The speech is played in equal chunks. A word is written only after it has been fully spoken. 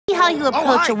how you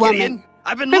approach a woman. Gideon.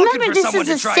 I've been looking Remember, for this someone is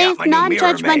a to try safe, out my new mirror maze.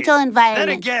 non-judgmental environment.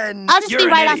 Then again, I'll just you're be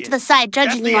an right off idiot. to the side, That's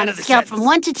judging the you end on a of the scale from sentence.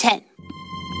 1 to 10.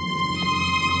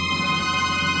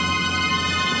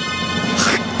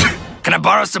 Can I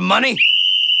borrow some money?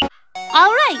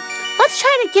 All right, let's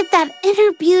try to get that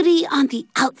inner beauty on the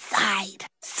outside.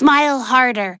 Smile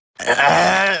harder.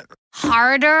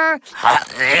 Harder.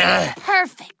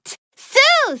 Perfect.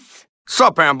 Zeus!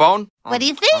 Sup, Hambone? What do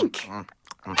you think?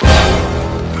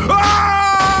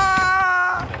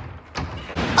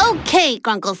 Okay,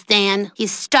 Grunkle Stan. You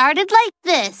started like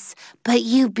this, but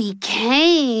you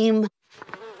became...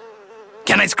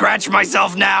 Can I scratch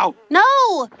myself now?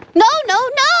 No! No, no,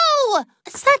 no!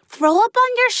 Is that throw up on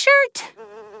your shirt?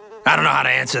 I don't know how to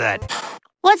answer that.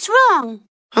 What's wrong?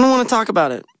 I don't want to talk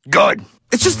about it. Good.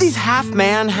 It's just these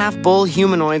half-man, half-bull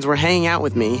humanoids were hanging out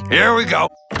with me. Here we go.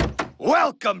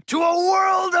 Welcome to a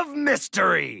world of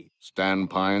mystery. Stan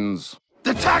Pines.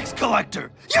 The tax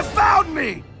collector! You found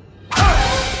me!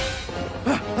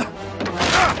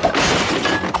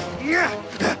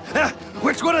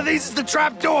 Which one of these is the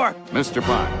trap door? Mr.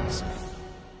 Pines.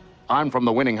 I'm from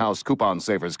the Winning House Coupon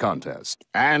Savers Contest.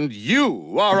 And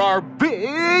you are our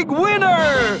big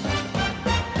winner!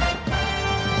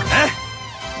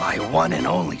 My one and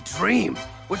only dream,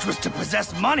 which was to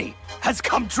possess money, has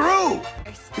come true!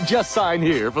 Just sign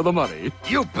here for the money.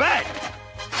 You bet!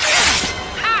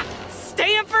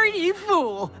 Stanford, you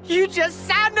fool! You just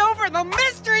signed over the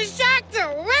Mystery Shack to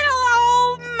little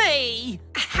old me!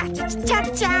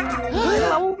 Cha-cha-cha!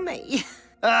 Little old me.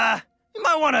 You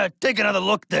might want to take another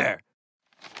look there.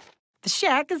 The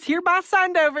shack is hereby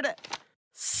signed over to...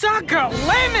 Suck a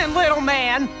lemon, little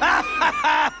man!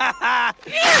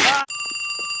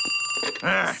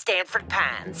 Stanford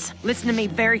Pines, listen to me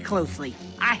very closely.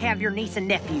 I have your niece and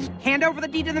nephew. Hand over the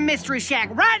deed to the Mystery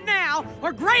Shack right now,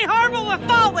 or Great Harbor will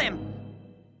fall them!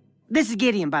 This is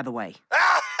Gideon, by the way.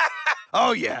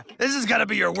 Oh, yeah. This is gonna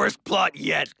be your worst plot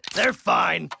yet. They're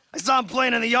fine. I saw him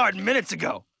playing in the yard minutes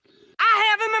ago. I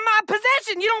have him in my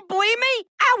possession. You don't believe me?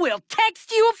 I will text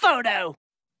you a photo.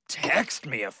 Text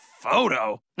me a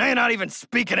photo? Now you're not even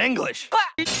speaking English. But...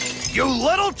 You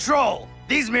little troll!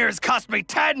 These mirrors cost me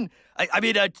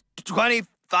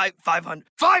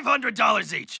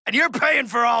 $500 each. And you're paying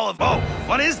for all of... Oh,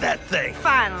 what is that thing?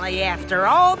 Finally, after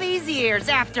all these years,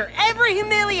 after every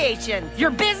humiliation,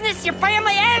 your business, your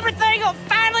family, everything will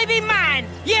finally be mine.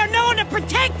 You have no one to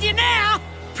protect you now.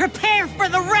 Prepare for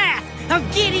the wrath of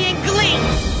Gideon Glee.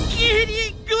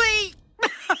 Gideon Glee.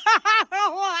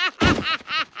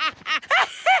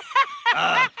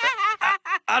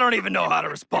 I don't even know how to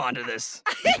respond to this.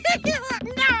 No!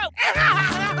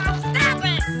 Stop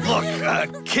it! Look,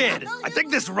 kid, I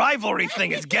think this rivalry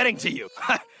thing is getting to you.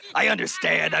 I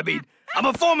understand. I mean, I'm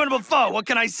a formidable foe. What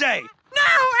can I say? No!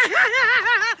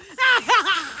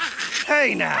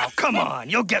 Hey now, come on.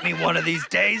 You'll get me one of these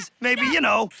days. Maybe, you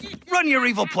know, run your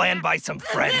evil plan by some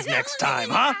friends next time,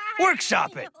 huh?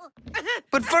 Workshop it.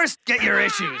 But first, get your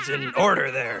issues in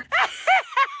order there.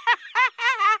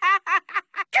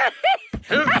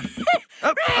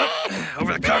 Up,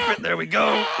 over the carpet, there we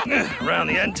go. Around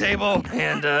the end table,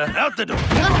 and out the door.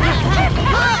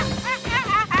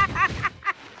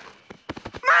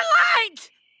 My light!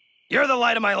 You're the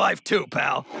light of my life too,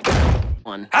 pal.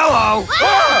 One. Hello!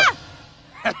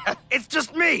 It's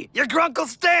just me, your Grunkle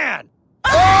Stan!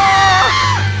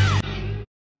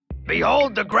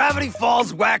 Behold the Gravity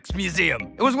Falls Wax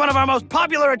Museum. It was one of our most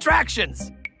popular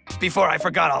attractions. Before I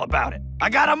forgot all about it.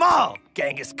 I got them all.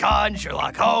 Genghis Khan,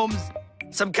 Sherlock Holmes,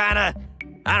 some kind of,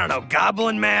 I don't know,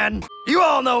 goblin man. You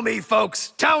all know me,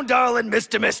 folks. Town darling,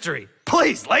 Mr. Mystery.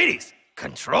 Please, ladies,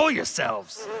 control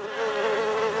yourselves.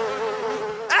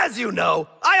 As you know,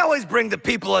 I always bring the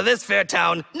people of this fair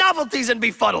town novelties and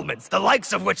befuddlements, the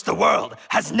likes of which the world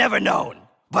has never known.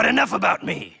 But enough about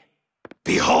me.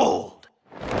 Behold,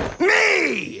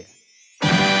 me!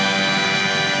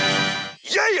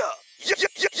 Yeah!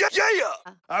 Yeah!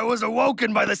 I was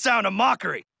awoken by the sound of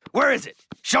mockery. Where is it?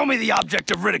 Show me the object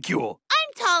of ridicule.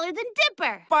 I'm taller than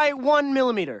Dipper. By 1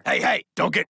 millimeter. Hey,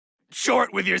 don't get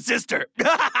short with your sister.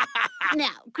 Now,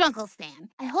 Grunkle Stan,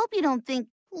 I hope you don't think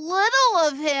little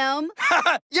of him.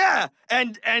 Yeah,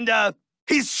 and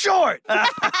he's short.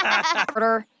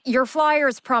 Order. Your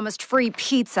flyers promised free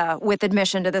pizza with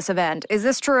admission to this event. Is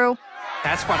this true?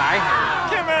 That's what I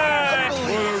heard. Come on!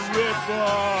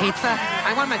 Pizza?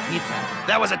 I want my pizza.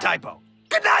 That was a typo.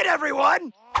 Good night,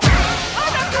 everyone!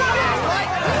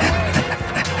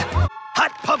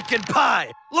 Hot pumpkin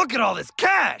pie! Look at all this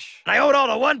cash! I owe it all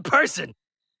to one person.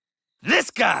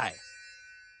 This guy.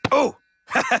 Oh,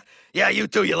 yeah, you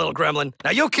too, you little gremlin.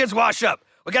 Now you kids wash up.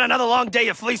 We got another long day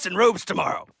of fleecing rubes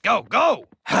tomorrow. Go, go!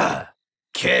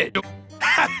 Kid.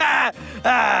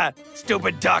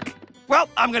 Stupid duck. Well,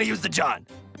 I'm gonna use the John.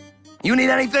 You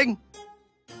need anything?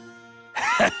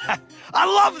 I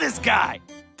love this guy!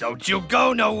 Don't you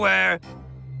go nowhere.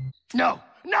 No,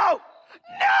 no,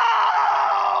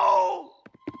 no!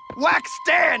 Wax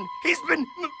Stan! He's been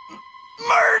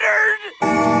murdered!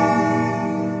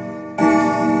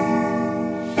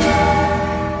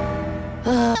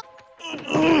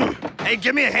 Hey,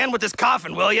 give me a hand with this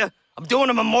coffin, will ya? I'm doing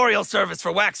a memorial service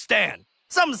for Wax Stan.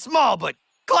 Something small, but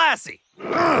classy.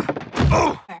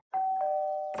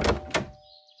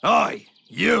 Oi,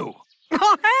 you.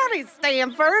 Oh, howdy,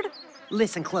 Stanford.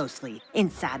 Listen closely.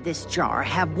 Inside this jar,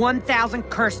 have 1,000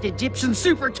 cursed Egyptian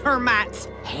super termites.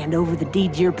 Hand over the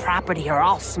deed to your property or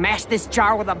I'll smash this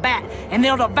jar with a bat and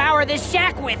they'll devour this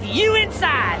shack with you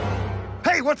inside.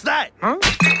 Hey, what's that? Huh?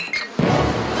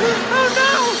 Oh,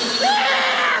 no!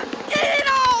 Ah! Get it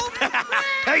off!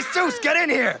 Hey, Zeus, get in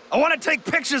here! I want to take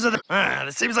pictures of the...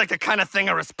 this seems like the kind of thing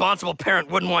a responsible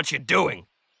parent wouldn't want you doing.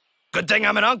 Good thing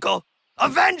I'm an uncle.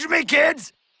 Avenge me,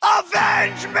 kids!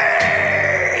 Avenge me!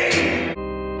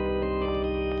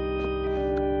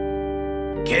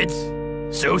 Kids,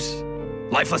 Zeus,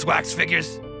 lifeless wax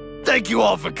figures, thank you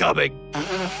all for coming.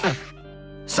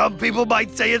 Some people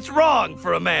might say it's wrong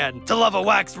for a man to love a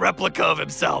wax replica of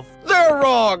himself. They're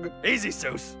wrong! Easy,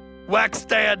 Zeus. Wax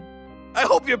Stan, I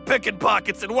hope you're picking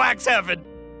pockets in wax heaven.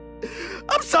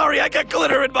 I'm sorry I got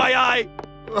glitter in my eye.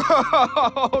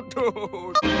 Oh,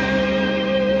 dude.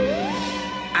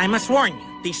 I must warn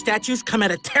you, these statues come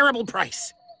at a terrible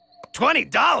price.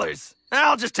 $20?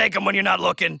 I'll just take them when you're not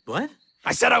looking. What?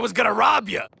 I said I was gonna rob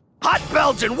you. Hot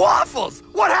Belgian waffles!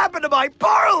 What happened to my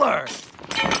parlor?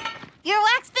 Your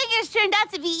wax figures turned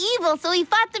out to be evil, so we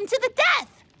fought them to the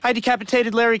death. I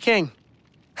decapitated Larry King.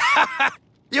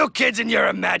 You kids and your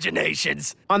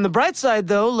imaginations. On the bright side,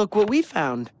 though, look what we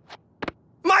found.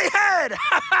 My head!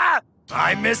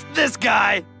 I missed this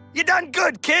guy. You done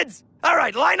good, kids. All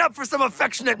right, line up for some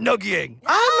affectionate noogieing.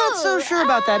 I'm not so sure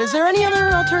about that. Is there any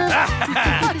other alternative?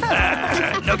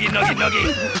 Noogie, noogie,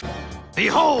 noogie.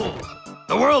 Behold,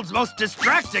 the world's most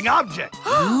distracting object.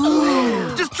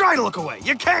 Just try to look away.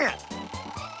 You can't.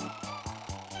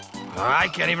 I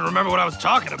can't even remember what I was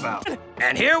talking about.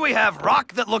 And here we have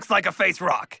rock that looks like a face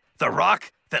rock. The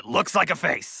rock that looks like a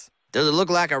face. Does it look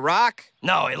like a rock?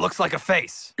 No, it looks like a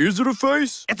face. Is it a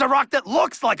face? It's a rock that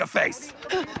looks like a face.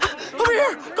 Over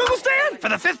here! Google Stan! For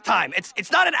the 5th time,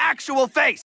 it's not an actual face.